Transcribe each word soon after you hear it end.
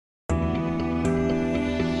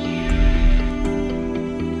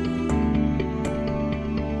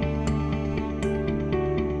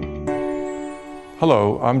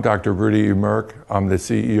Hello, I'm Dr. Rudi Moerck. I'm the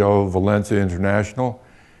CEO of Valensa International,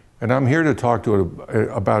 and I'm here to talk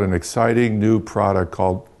about an exciting new product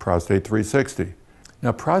called Prostate 360.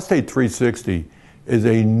 Now, Prostate 360 is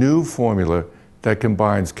a new formula that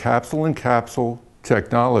combines capsule-in-capsule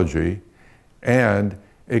technology, and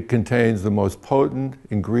it contains the most potent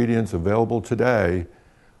ingredients available today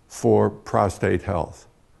for prostate health.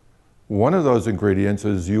 One of those ingredients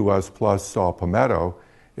is USPlus saw palmetto.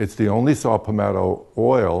 It's the only saw palmetto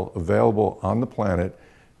oil available on the planet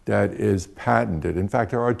that is patented. In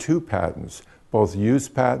fact, there are 2 patents, both use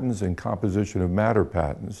patents and composition of matter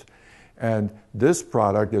patents. And this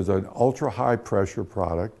product is an ultra-high pressure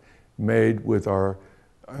product made with our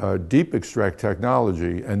deep extract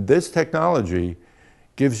technology. And this technology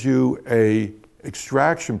gives you a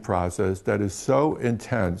extraction process that is so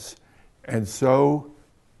intense and so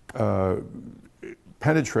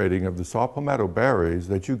penetrating of the saw palmetto berries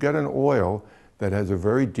that you get an oil that has a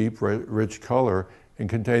very deep, rich color and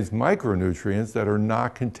contains micronutrients that are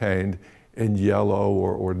not contained in yellow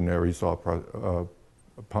or ordinary saw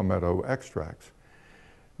palmetto extracts.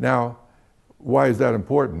 Now, why is that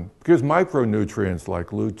important? Because micronutrients like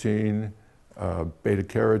lutein,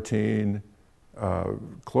 beta-carotene,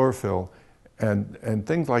 chlorophyll, and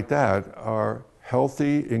things like that are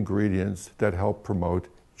healthy ingredients that help promote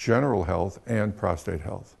general health and prostate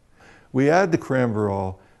health. We add the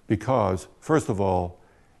Cranberol because, first of all,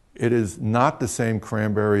 it is not the same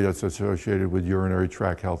cranberry that's associated with urinary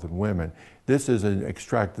tract health in women. This is an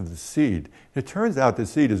extract of the seed. It turns out the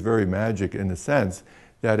seed is very magic in the sense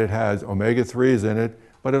that it has omega-3s in it,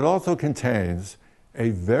 but it also contains a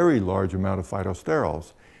very large amount of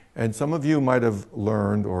phytosterols. And some of you might have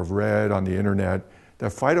learned or read on the internet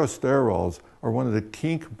that phytosterols are one of the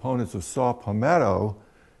key components of saw palmetto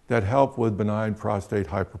that help with benign prostate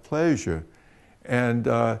hyperplasia. And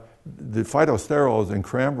the phytosterols in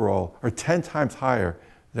Cranberol are 10 times higher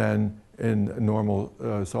than in normal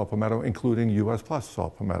saw palmetto, including USPlus saw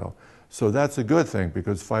palmetto. So that's a good thing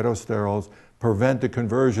because phytosterols prevent the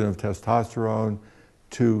conversion of testosterone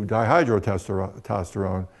to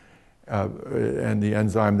dihydrotestosterone, and the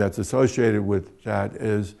enzyme that's associated with that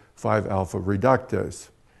is 5-alpha reductase.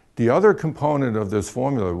 The other component of this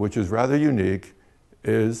formula, which is rather unique,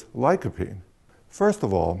 is lycopene. First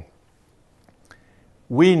of all,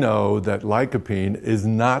 we know that lycopene is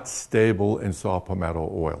not stable in saw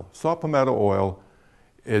palmetto oil. Saw palmetto oil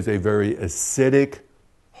is a very acidic,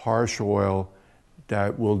 harsh oil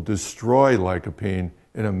that will destroy lycopene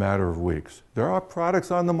in a matter of weeks. There are products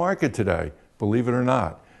on the market today, believe it or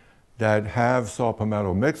not, that have saw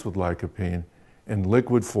palmetto mixed with lycopene in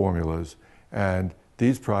liquid formulas, and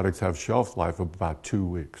these products have shelf life of about 2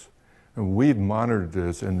 weeks. And we've monitored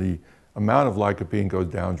this, and the amount of lycopene goes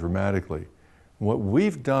down dramatically. What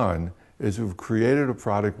we've done is we've created a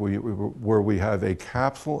product where we have a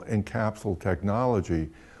capsule-in-capsule technology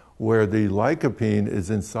where the lycopene is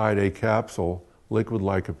inside a capsule, liquid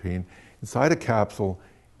lycopene, inside a capsule,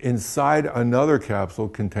 inside another capsule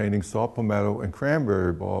containing saw palmetto and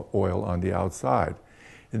cranberry oil on the outside.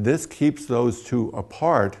 And this keeps those 2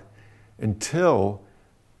 apart until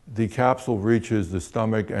the capsule reaches the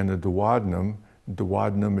stomach and the duodenum.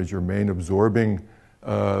 Duodenum is your main absorbing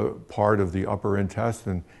part of the upper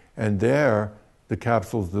intestine. And there, the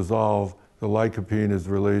capsules dissolve, the lycopene is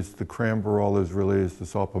released, the Cranberol is released, the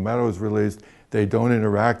saw palmetto is released. They don't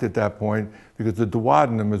interact at that point because the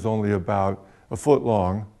duodenum is only about a foot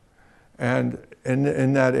long. And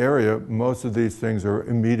in that area, most of these things are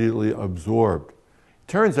immediately absorbed.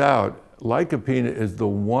 Turns out, lycopene is the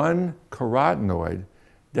one carotenoid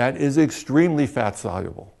that is extremely fat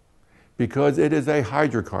soluble because it is a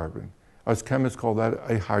hydrocarbon. Us chemists call that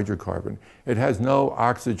a hydrocarbon. It has no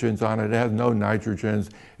oxygens on it, it has no nitrogens,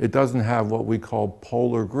 it doesn't have what we call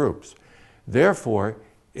polar groups. Therefore,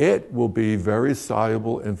 it will be very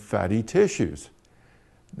soluble in fatty tissues.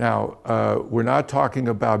 Now, we're not talking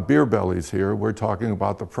about beer bellies here, we're talking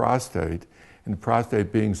about the prostate, and the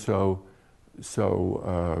prostate being so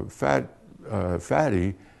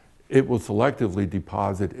fatty, it will selectively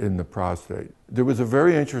deposit in the prostate. There was a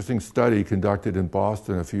very interesting study conducted in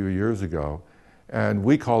Boston a few years ago, and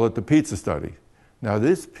we call it the pizza study. Now,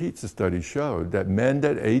 this pizza study showed that men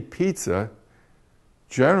that ate pizza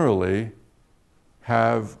generally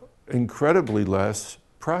have incredibly less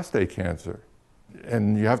prostate cancer.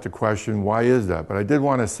 And you have to question, why is that? But I did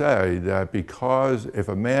want to say that because if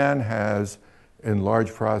a man has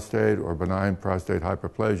enlarged prostate or benign prostate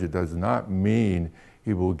hyperplasia, it does not mean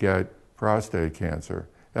he will get prostate cancer.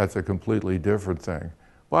 That's a completely different thing.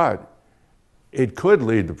 But it could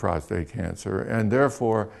lead to prostate cancer, and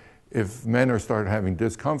therefore if men are starting having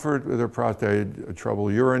discomfort with their prostate, trouble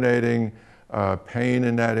urinating, pain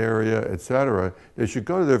in that area, etc., they should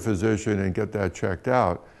go to their physician and get that checked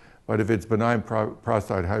out. But if it's benign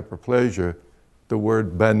prostate hyperplasia, the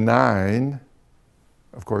word benign,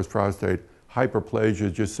 of course, prostate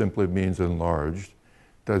hyperplasia just simply means enlarged,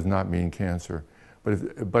 does not mean cancer.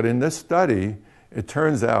 But in this study, it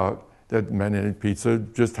turns out that men eating pizza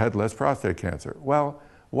just had less prostate cancer. Well,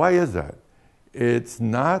 why is that? It's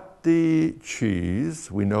not the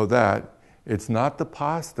cheese, we know that. It's not the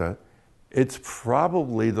pasta. It's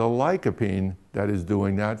probably the lycopene that is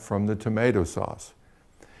doing that from the tomato sauce.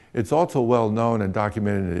 It's also well known and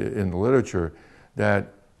documented in the literature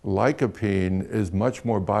that lycopene is much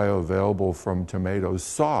more bioavailable from tomato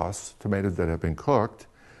sauce, tomatoes that have been cooked,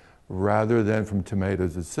 rather than from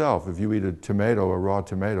tomatoes itself. If you eat a tomato, a raw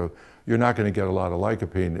tomato, you're not going to get a lot of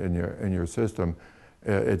lycopene in your system.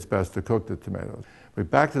 It's best to cook the tomatoes. But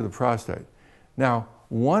back to the prostate. Now,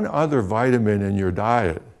 one other vitamin in your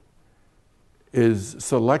diet is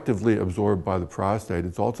selectively absorbed by the prostate.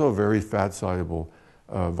 It's also a very fat-soluble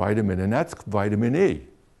vitamin, and that's vitamin E.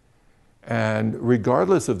 And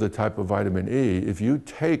regardless of the type of vitamin E, if you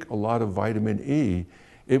take a lot of vitamin E,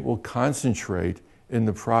 it will concentrate in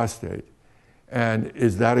the prostate. And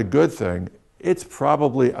is that a good thing? It's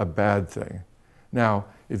probably a bad thing. Now,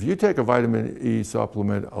 if you take a vitamin E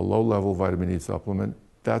supplement, a low-level vitamin E supplement,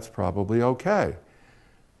 that's probably okay.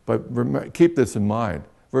 But keep this in mind.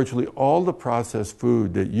 Virtually all the processed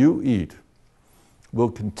food that you eat will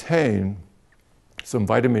contain some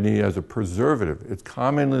vitamin E as a preservative. It's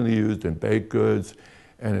commonly used in baked goods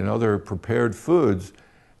and in other prepared foods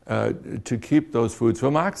to keep those foods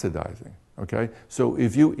from oxidizing. Okay? So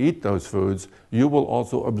if you eat those foods, you will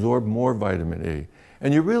also absorb more vitamin E.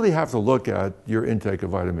 And you really have to look at your intake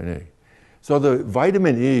of vitamin E. So the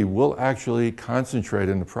vitamin E will actually concentrate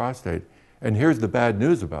in the prostate. And here's the bad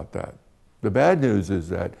news about that. The bad news is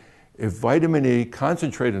that if vitamin E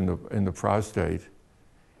concentrates in the prostate,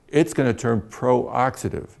 it's going to turn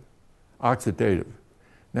pro-oxidative, oxidative.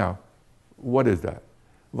 Now, what is that?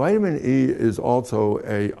 Vitamin E is also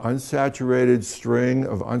a unsaturated string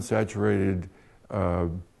of unsaturated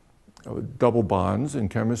double bonds in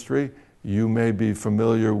chemistry. You may be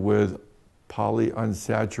familiar with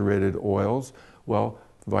polyunsaturated oils. Well,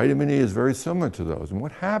 vitamin E is very similar to those. And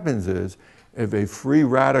what happens is if a free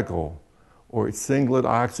radical or singlet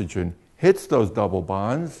oxygen hits those double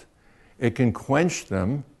bonds, it can quench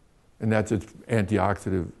them, and that's its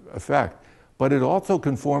antioxidant effect. But it also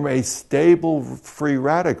can form a stable free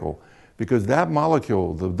radical because that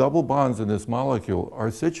molecule, the double bonds in this molecule,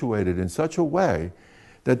 are situated in such a way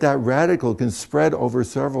that that radical can spread over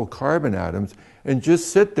several carbon atoms and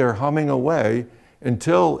just sit there humming away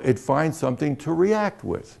until it finds something to react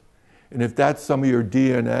with. And if that's some of your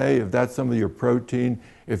DNA, if that's some of your protein,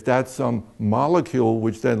 if that's some molecule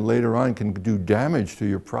which then later on can do damage to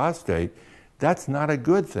your prostate, that's not a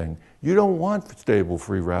good thing. You don't want stable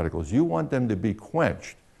free radicals. You want them to be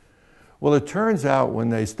quenched. Well, it turns out when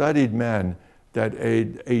they studied men that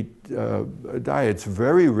a diet's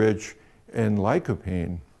very rich in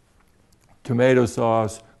lycopene, tomato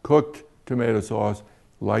sauce, cooked tomato sauce,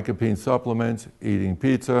 lycopene supplements, eating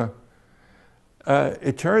pizza,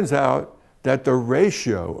 it turns out that the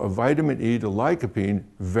ratio of vitamin E to lycopene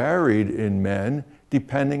varied in men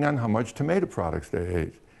depending on how much tomato products they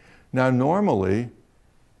ate. Now, normally,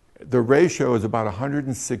 the ratio is about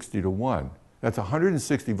 160 to 1. That's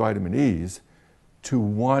 160 vitamin E's to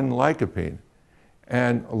 1 lycopene.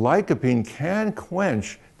 And lycopene can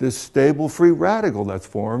quench this stable free radical that's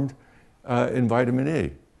formed in vitamin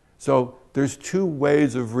E. So there's two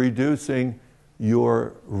ways of reducing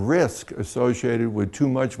your risk associated with too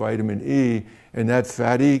much vitamin E in that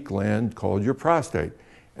fatty gland called your prostate.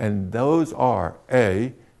 And those are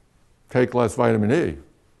A, take less vitamin E.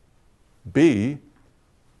 B,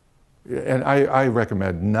 and I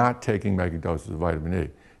recommend not taking mega doses of vitamin E.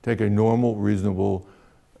 Take a normal, reasonable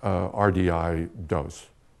RDI dose.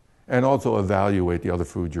 And also evaluate the other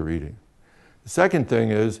foods you're eating. The second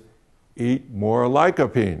thing is eat more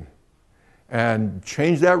lycopene. And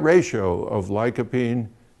change that ratio of lycopene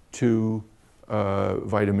to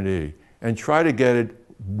vitamin E. And try to get it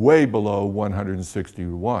way below 160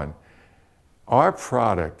 to 1. Our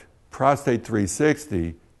product, Prostate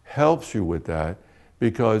 360, helps you with that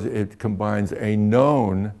because it combines a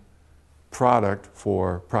known product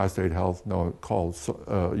for prostate health called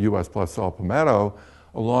USPlus Saw Palmetto,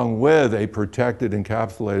 along with a protected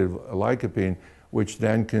encapsulated lycopene, which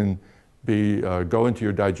then can go into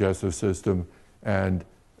your digestive system and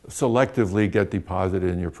selectively get deposited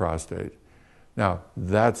in your prostate. Now,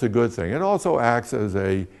 that's a good thing. It also acts as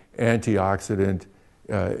a antioxidant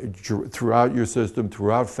throughout your system,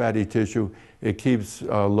 throughout fatty tissue. It keeps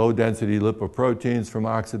low-density lipoproteins from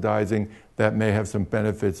oxidizing. That may have some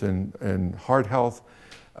benefits in heart health.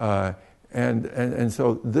 And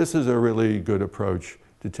so this is a really good approach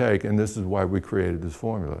to take, and this is why we created this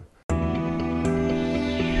formula.